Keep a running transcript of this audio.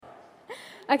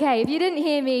Okay, if you didn't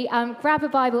hear me, grab a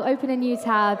Bible, open a new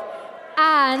tab,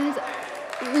 and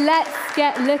let's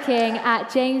get looking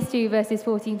at James 2, verses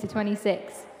 14 to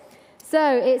 26. So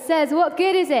it says, "What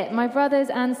good is it, my brothers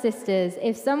and sisters,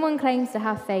 if someone claims to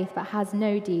have faith but has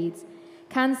no deeds?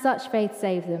 Can such faith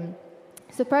save them?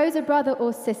 Suppose a brother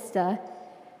or sister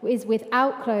is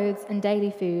without clothes and daily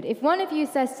food. If one of you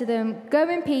says to them, 'Go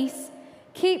in peace,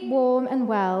 keep warm and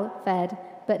well fed,'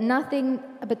 but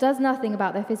does nothing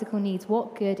about their physical needs,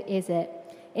 what good is it?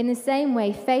 In the same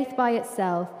way, faith by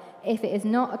itself, if it is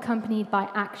not accompanied by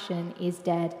action, is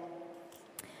dead.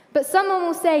 But someone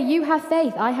will say, 'You have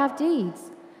faith, I have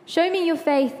deeds. Show me your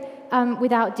faith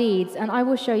without deeds, and I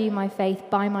will show you my faith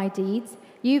by my deeds.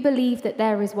 You believe that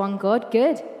there is one God?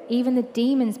 Good. Even the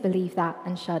demons believe that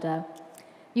and shudder.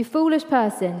 You foolish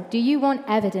person, do you want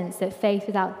evidence that faith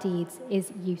without deeds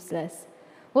is useless?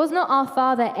 Was not our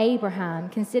father Abraham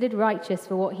considered righteous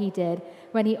for what he did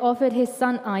when he offered his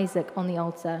son Isaac on the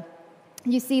altar?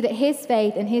 You see that his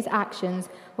faith and his actions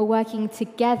were working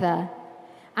together,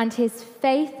 and his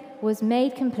faith was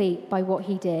made complete by what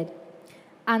he did.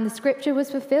 And the scripture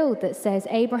was fulfilled that says,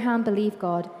 Abraham believed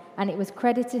God, and it was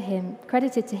credited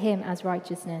to him as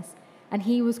righteousness, and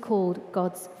he was called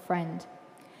God's friend.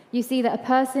 You see that a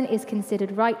person is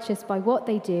considered righteous by what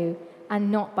they do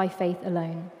and not by faith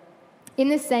alone. In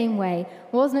the same way,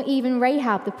 was not even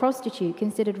Rahab the prostitute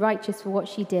considered righteous for what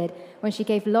she did when she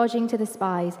gave lodging to the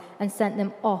spies and sent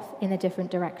them off in a different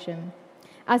direction?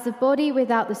 As the body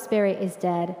without the spirit is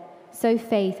dead, so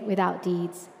faith without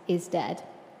deeds is dead."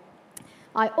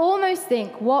 I almost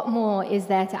think, what more is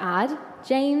there to add?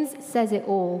 James says it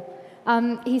all.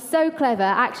 He's so clever.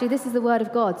 Actually, this is the word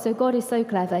of God. So God is so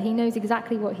clever. He knows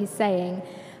exactly what he's saying.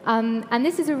 And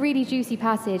this is a really juicy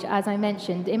passage, as I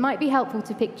mentioned. It might be helpful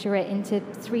to picture it into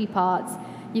three parts.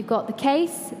 You've got the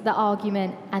case, the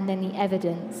argument, and then the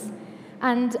evidence.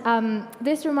 And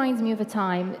this reminds me of a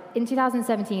time. In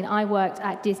 2017, I worked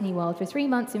at Disney World for 3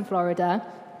 months in Florida,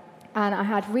 and I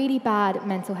had really bad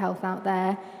mental health out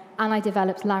there, and I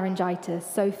developed laryngitis.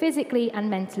 So physically and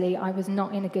mentally, I was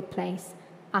not in a good place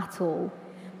at all.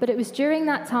 But it was during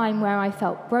that time where I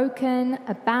felt broken,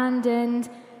 abandoned,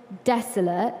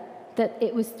 desolate, that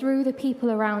it was through the people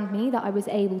around me that I was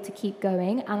able to keep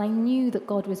going, and I knew that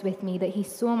God was with me, that he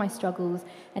saw my struggles,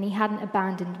 and he hadn't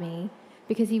abandoned me,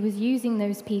 because he was using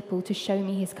those people to show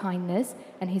me his kindness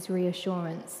and his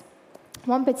reassurance.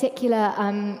 One particular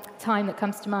time that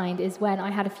comes to mind is when I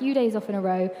had a few days off in a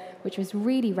row, which was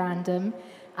really random,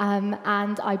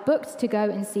 and I booked to go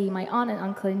and see my aunt and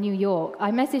uncle in New York.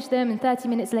 I messaged them, and 30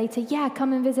 minutes later, yeah,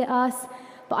 come and visit us.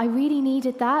 But I really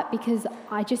needed that because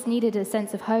I just needed a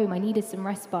sense of home. I needed some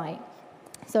respite.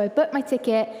 So I booked my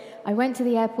ticket, I went to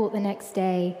the airport the next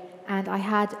day, and I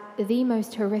had the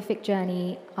most horrific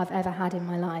journey I've ever had in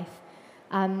my life.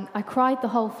 I cried the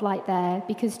whole flight there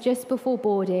because just before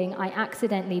boarding, I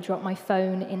accidentally dropped my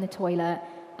phone in the toilet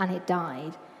and it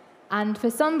died. And for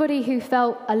somebody who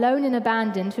felt alone and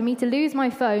abandoned, for me to lose my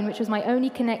phone, which was my only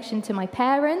connection to my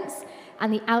parents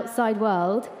and the outside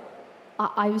world,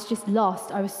 I was just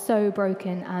lost. I was so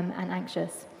broken and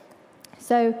anxious.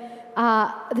 So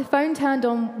the phone turned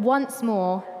on once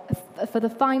more for the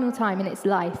final time in its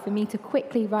life for me to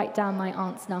quickly write down my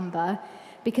aunt's number,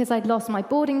 because I'd lost my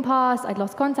boarding pass, I'd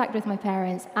lost contact with my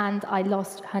parents, and I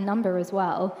lost her number as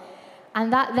well.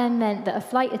 And that then meant that a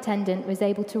flight attendant was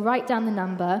able to write down the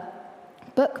number,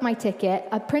 book my ticket,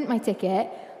 print my ticket,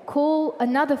 call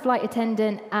another flight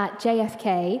attendant at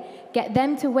JFK, get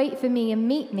them to wait for me and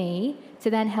meet me to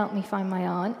then help me find my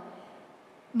aunt.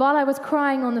 While I was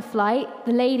crying on the flight,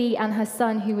 the lady and her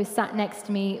son who was sat next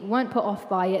to me weren't put off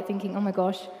by it, thinking, oh my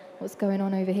gosh, what's going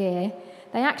on over here?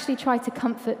 They actually tried to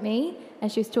comfort me,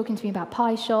 and she was talking to me about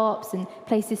pie shops and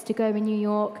places to go in New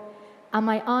York. And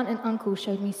my aunt and uncle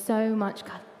showed me so much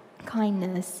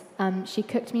kindness. She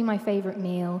cooked me my favorite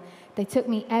meal. They took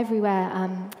me everywhere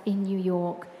in New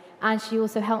York. And she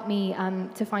also helped me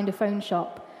to find a phone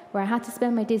shop where I had to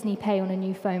spend my Disney Pay on a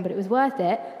new phone, but it was worth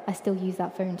it. I still use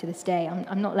that phone to this day.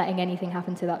 I'm not letting anything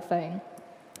happen to that phone.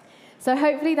 So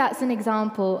hopefully that's an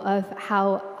example of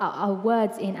how our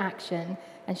words in action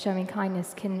and showing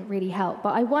kindness can really help.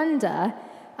 But I wonder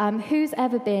who's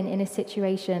ever been in a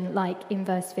situation like in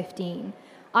verse 15,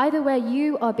 either where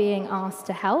you are being asked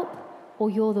to help or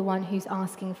you're the one who's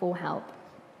asking for help.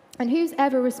 And who's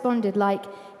ever responded like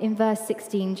in verse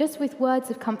 16, just with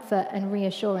words of comfort and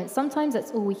reassurance? Sometimes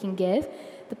that's all we can give.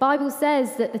 The Bible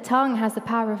says that the tongue has the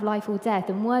power of life or death,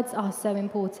 and words are so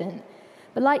important.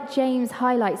 But like James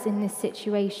highlights in this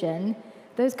situation,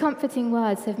 those comforting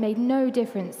words have made no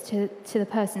difference to the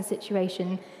person's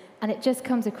situation, and it just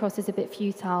comes across as a bit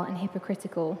futile and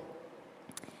hypocritical.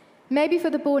 Maybe for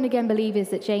the born-again believers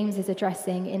that James is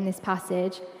addressing in this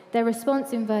passage, their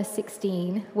response in verse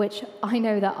 16, which I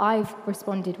know that I've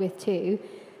responded with too,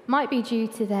 might be due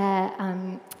to their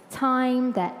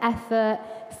time, their effort,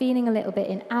 feeling a little bit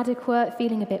inadequate,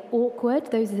 feeling a bit awkward.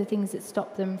 Those are the things that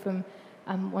stop them from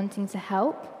wanting to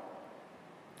help.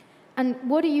 And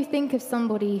what do you think of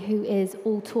somebody who is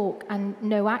all talk and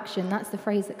no action? That's the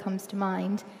phrase that comes to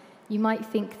mind. You might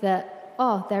think that,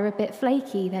 they're a bit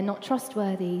flaky, they're not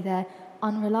trustworthy, they're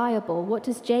unreliable. What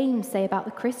does James say about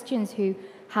the Christians who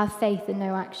have faith and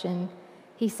no action?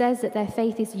 He says that their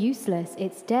faith is useless,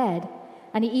 it's dead.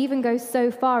 And he even goes so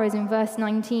far as in verse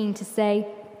 19 to say,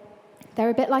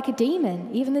 they're a bit like a demon.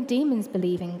 Even the demons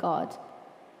believe in God.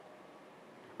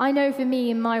 I know for me,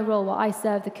 in my role where I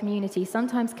serve the community,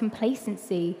 sometimes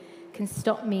complacency can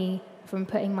stop me from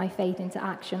putting my faith into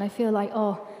action. I feel like,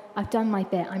 I've done my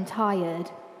bit, I'm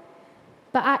tired.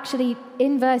 But actually,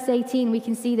 in verse 18, we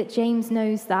can see that James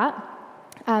knows that.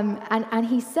 And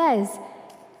he says,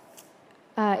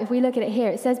 if we look at it here,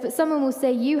 it says, but someone will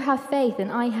say, you have faith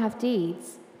and I have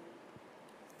deeds.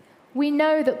 We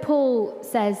know that Paul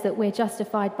says that we're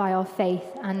justified by our faith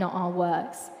and not our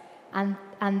works. And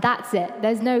that's it.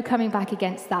 There's no coming back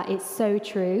against that. It's so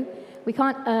true. We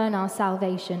can't earn our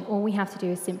salvation. All we have to do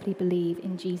is simply believe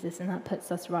in Jesus, and that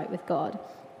puts us right with God.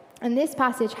 And this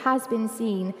passage has been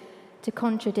seen to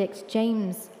contradict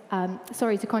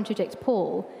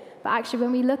Paul. But actually,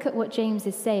 when we look at what James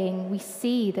is saying, we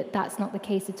see that that's not the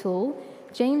case at all.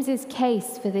 James's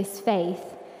case for this faith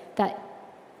that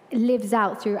lives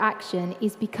out through action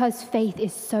is because faith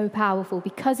is so powerful,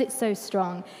 because it's so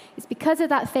strong. It's because of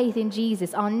that faith in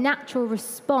Jesus. Our natural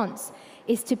response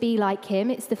is to be like him.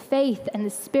 It's the faith and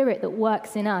the Spirit that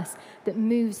works in us that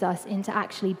moves us into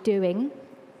actually doing.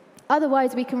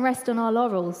 Otherwise, we can rest on our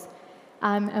laurels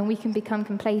and we can become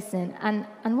complacent.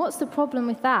 And what's the problem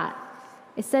with that?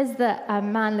 It says that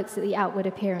man looks at the outward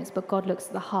appearance, but God looks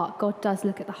at the heart. God does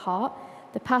look at the heart.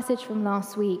 The passage from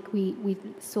last week, we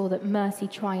saw that mercy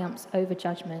triumphs over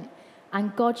judgment.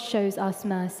 And God shows us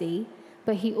mercy,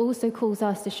 but he also calls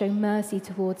us to show mercy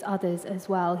towards others as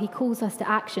well. He calls us to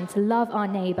action, to love our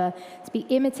neighbor, to be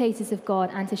imitators of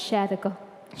God, and to share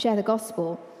the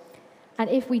gospel. And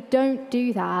if we don't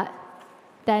do that,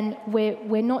 then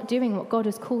we're not doing what God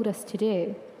has called us to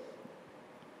do.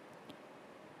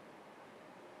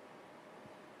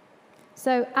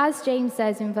 So, as James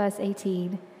says in verse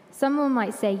 18, someone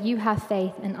might say, you have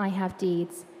faith and I have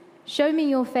deeds. Show me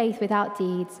your faith without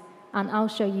deeds, and I'll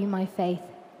show you my faith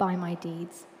by my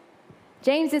deeds.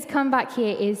 James's comeback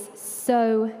here is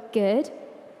so good.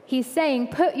 He's saying,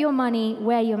 put your money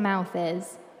where your mouth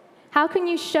is. How can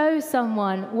you show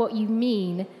someone what you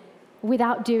mean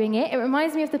without doing it? It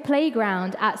reminds me of the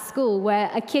playground at school where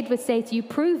a kid would say to you,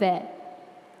 prove it.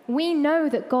 We know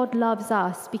that God loves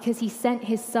us because he sent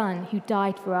his son who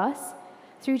died for us.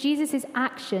 Through Jesus'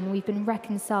 action, we've been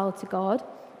reconciled to God.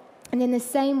 And in the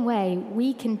same way,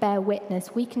 we can bear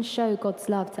witness. We can show God's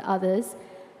love to others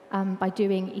by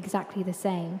doing exactly the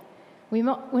same. We're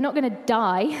not going to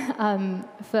die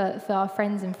for our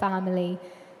friends and family,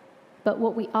 but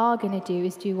what we are going to do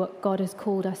is do what God has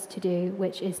called us to do,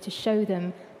 which is to show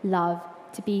them love,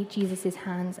 to be Jesus'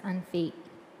 hands and feet.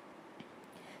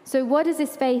 So what does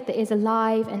this faith that is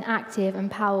alive and active and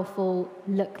powerful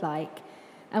look like?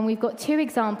 And we've got two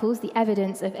examples, the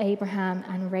evidence of Abraham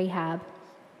and Rahab.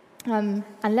 And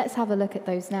let's have a look at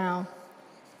those now.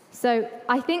 So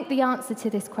I think the answer to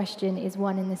this question is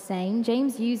one and the same.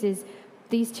 James uses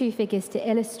these two figures to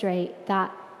illustrate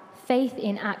that faith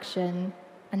in action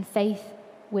and faith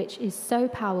which is so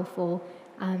powerful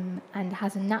and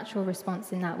has a natural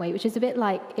response in that way, which is a bit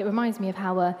like, it reminds me of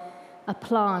how a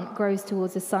plant grows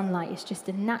towards the sunlight. It's just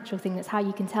a natural thing. That's how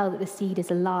you can tell that the seed is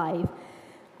alive.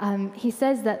 He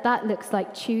says that looks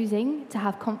like choosing to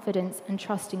have confidence and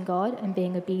trust in God and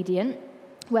being obedient,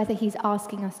 whether he's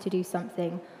asking us to do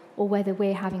something or whether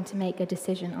we're having to make a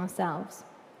decision ourselves.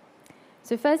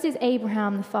 So first is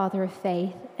Abraham, the father of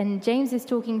faith, and James is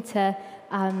talking to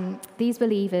these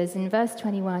believers. In verse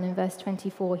 21 and verse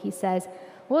 24, he says,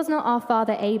 "Was not our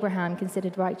father Abraham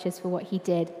considered righteous for what he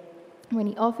did when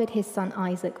he offered his son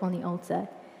Isaac on the altar?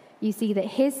 You see that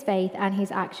his faith and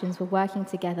his actions were working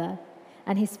together,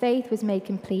 and his faith was made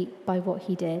complete by what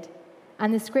he did.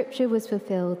 And the scripture was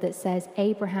fulfilled that says,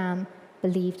 Abraham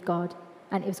believed God,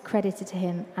 and it was credited to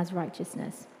him as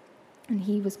righteousness. And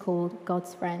he was called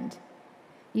God's friend."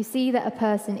 You see that a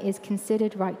person is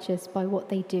considered righteous by what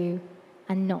they do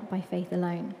and not by faith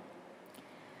alone.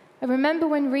 I remember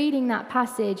when reading that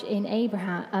passage in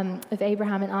of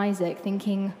Abraham and Isaac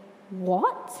thinking,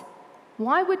 what?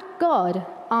 Why would God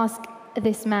ask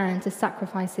this man to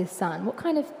sacrifice his son. What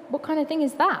kind of thing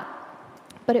is that?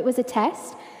 But it was a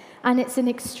test, and it's an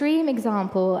extreme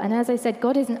example. And as I said,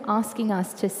 God isn't asking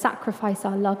us to sacrifice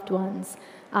our loved ones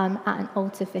at an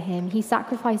altar for him. He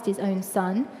sacrificed his own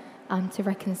son to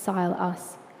reconcile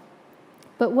us.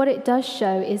 But what it does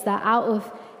show is that out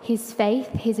of his faith,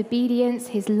 his obedience,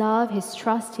 his love, his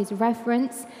trust, his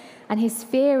reverence, and his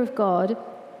fear of God,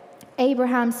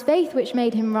 Abraham's faith, which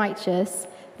made him righteous,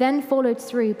 then followed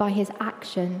through by his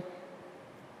action.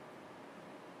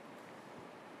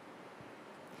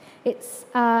 It's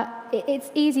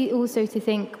easy also to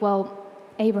think, well,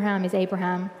 Abraham is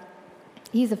Abraham.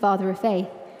 He's the father of faith.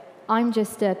 I'm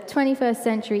just a 21st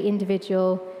century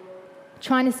individual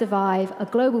trying to survive a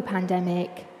global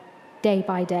pandemic day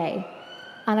by day.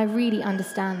 And I really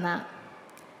understand that.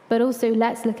 But also,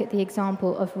 let's look at the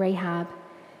example of Rahab.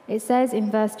 It says in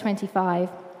verse 25,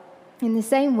 "In the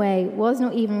same way, was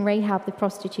not even Rahab the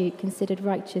prostitute considered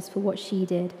righteous for what she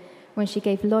did when she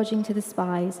gave lodging to the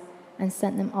spies and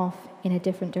sent them off in a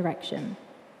different direction?"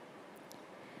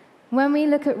 When we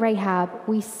look at Rahab,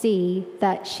 we see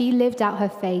that she lived out her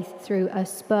faith through a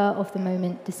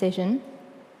spur-of-the-moment decision,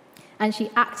 and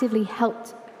she actively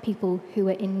helped people who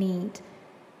were in need.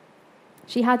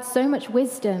 She had so much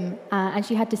wisdom, and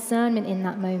she had discernment in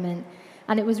that moment.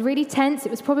 And it was really tense. It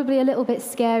was probably a little bit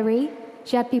scary.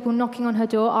 She had people knocking on her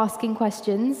door, asking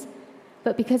questions.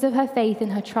 But because of her faith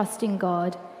and her trust in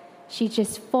God, she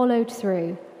just followed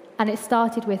through. And it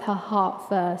started with her heart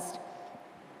first.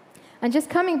 And just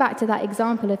coming back to that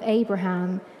example of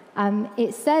Abraham,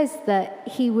 it says that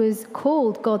he was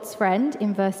called God's friend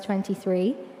in verse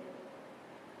 23.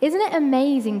 Isn't it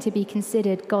amazing to be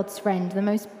considered God's friend, the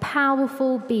most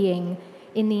powerful being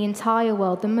in the entire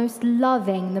world, the most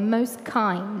loving, the most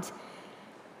kind?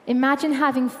 Imagine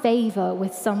having favor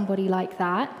with somebody like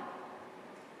that.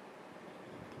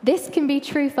 This can be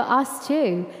true for us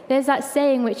too. There's that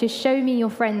saying which is, show me your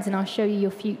friends and I'll show you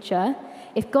your future.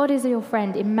 If God is your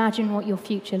friend, imagine what your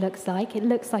future looks like. It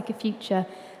looks like a future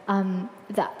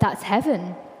that's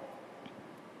heaven.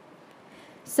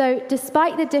 So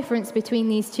despite the difference between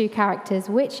these two characters,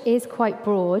 which is quite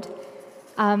broad,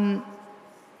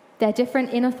 they're different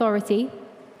in authority.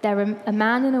 They're a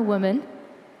man and a woman,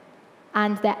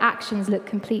 and their actions look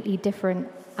completely different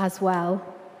as well.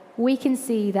 We can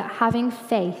see that having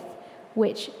faith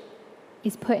which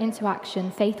is put into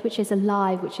action, faith which is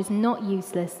alive, which is not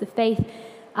useless, the faith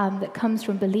that comes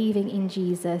from believing in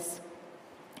Jesus,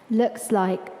 looks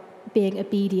like being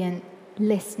obedient,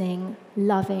 listening,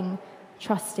 loving,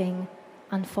 trusting,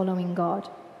 and following God.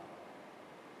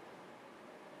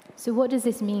 So what does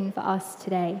this mean for us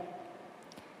today?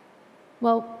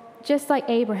 Well, just like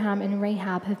Abraham and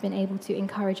Rahab have been able to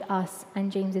encourage us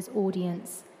and James's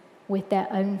audience with their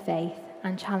own faith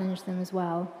and challenge them as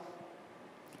well,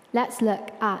 let's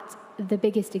look at the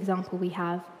biggest example we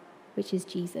have, which is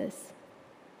Jesus.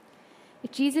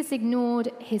 If Jesus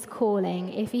ignored his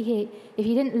calling, if he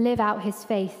didn't live out his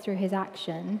faith through his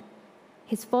action,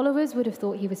 his followers would have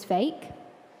thought he was fake,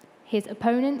 his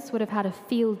opponents would have had a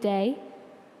field day,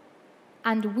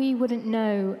 and we wouldn't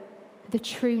know the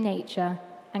true nature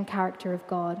and character of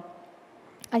God.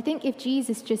 I think if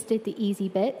Jesus just did the easy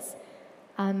bits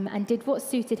and did what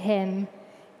suited him,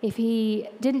 if he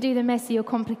didn't do the messy or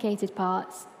complicated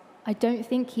parts, I don't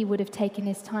think he would have taken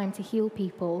his time to heal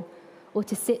people or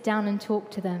to sit down and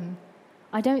talk to them.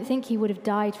 I don't think he would have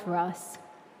died for us.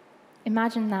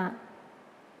 Imagine that.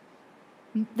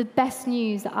 The best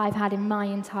news that I've had in my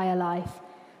entire life,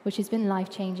 which has been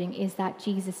life-changing, is that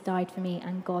Jesus died for me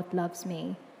and God loves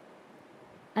me.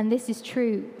 And this is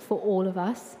true for all of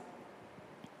us.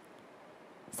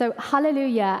 So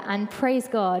hallelujah and praise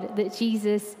God that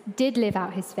Jesus did live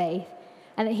out his faith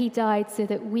and that he died so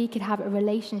that we could have a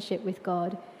relationship with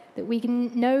God, that we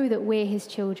can know that we're his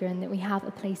children, that we have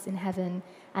a place in heaven,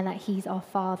 and that he's our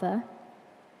Father.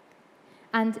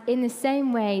 And in the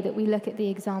same way that we look at the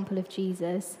example of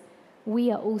Jesus,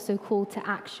 we are also called to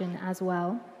action as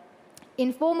well.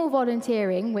 Informal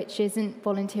volunteering, which isn't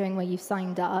volunteering where you've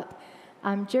signed up,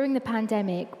 during the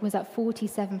pandemic was at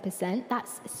 47%.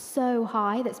 That's so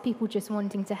high. That's people just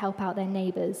wanting to help out their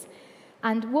neighbors.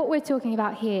 And what we're talking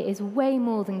about here is way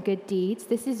more than good deeds.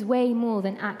 This is way more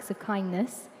than acts of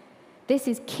kindness. This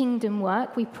is kingdom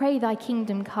work. We pray thy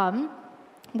kingdom come.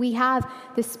 We have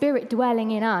the Spirit dwelling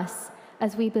in us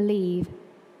as we believe.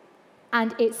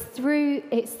 And it's through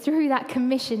that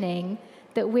commissioning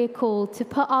that we're called to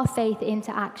put our faith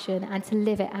into action and to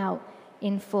live it out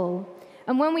in full.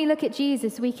 And when we look at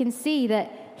Jesus, we can see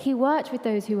that he worked with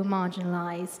those who were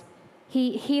marginalized.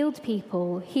 He healed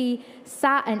people. He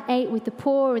sat and ate with the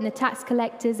poor and the tax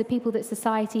collectors, the people that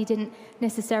society didn't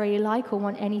necessarily like or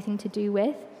want anything to do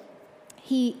with.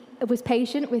 He was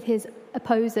patient with his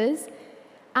opposers,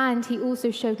 and he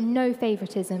also showed no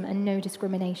favoritism and no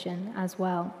discrimination as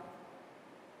well.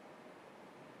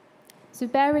 So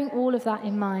bearing all of that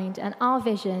in mind, and our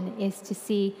vision is to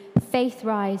see faith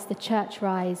rise, the church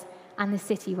rise, and the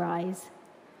city rise.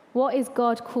 What is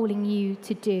God calling you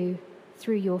to do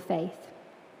through your faith?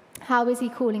 How is he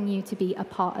calling you to be a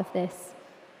part of this?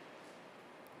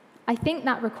 I think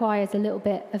that requires a little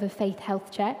bit of a faith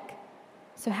health check.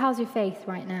 So how's your faith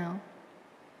right now?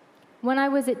 When I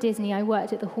was at Disney, I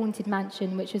worked at the Haunted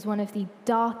Mansion, which is one of the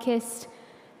darkest,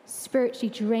 spiritually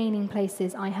draining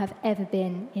places I have ever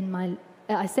been in my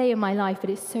life,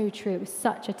 but it's so true. It was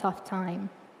such a tough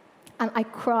time. And I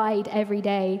cried every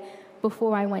day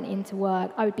before I went into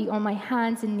work. I would be on my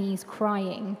hands and knees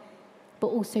crying, but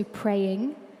also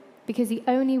praying, because the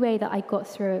only way that I got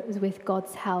through it was with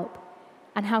God's help,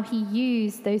 and how he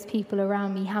used those people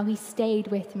around me, how he stayed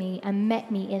with me and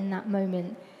met me in that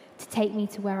moment to take me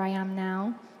to where I am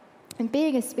now. And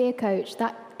being a spear coach,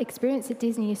 that experience at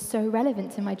Disney is so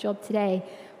relevant to my job today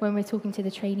when we're talking to the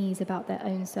trainees about their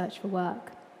own search for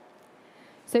work.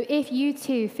 So if you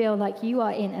too feel like you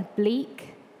are in a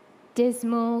bleak,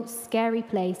 dismal, scary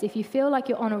place, if you feel like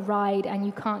you're on a ride and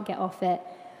you can't get off it,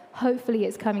 hopefully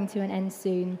it's coming to an end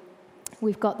soon.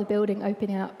 We've got the building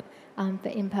opening up for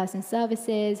in-person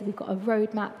services. We've got a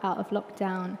roadmap out of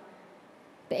lockdown.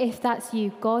 But if that's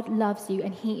you, God loves you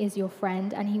and he is your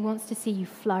friend, and he wants to see you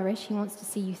flourish. He wants to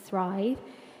see you thrive.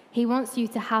 He wants you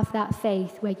to have that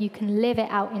faith where you can live it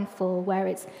out in full, where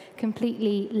it's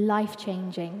completely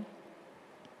life-changing.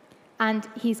 And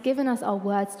he's given us our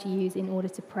words to use in order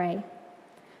to pray.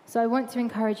 So I want to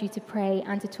encourage you to pray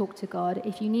and to talk to God.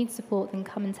 If you need support, then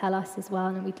come and tell us as well,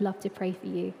 and we'd love to pray for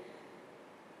you.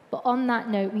 But on that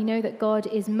note, we know that God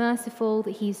is merciful,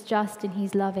 that he's just and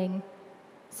he's loving.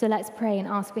 So let's pray and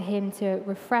ask for him to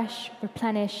refresh,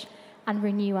 replenish, and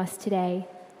renew us today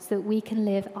so that we can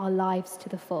live our lives to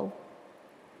the full.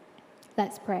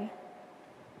 Let's pray.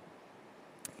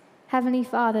 Heavenly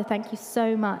Father, thank you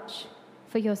so much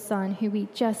for your Son, who we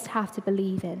just have to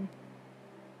believe in,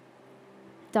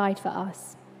 died for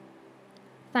us.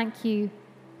 Thank you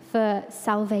for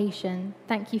salvation.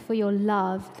 Thank you for your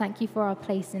love. Thank you for our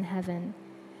place in heaven.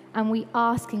 And we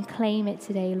ask and claim it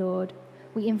today, Lord.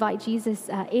 We invite Jesus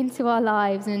into our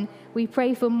lives, and we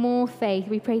pray for more faith.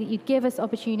 We pray that you'd give us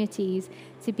opportunities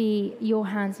to be your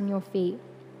hands and your feet.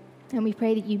 And we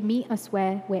pray that you meet us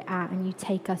where we're at, and you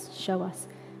take us, show us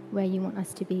where you want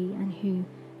us to be and who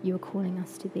you are calling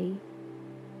us to be.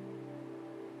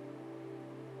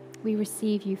 We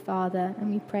receive you, Father,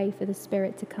 and we pray for the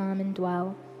Spirit to come and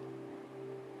dwell.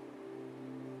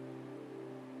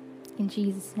 In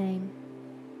Jesus' name,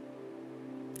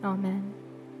 amen.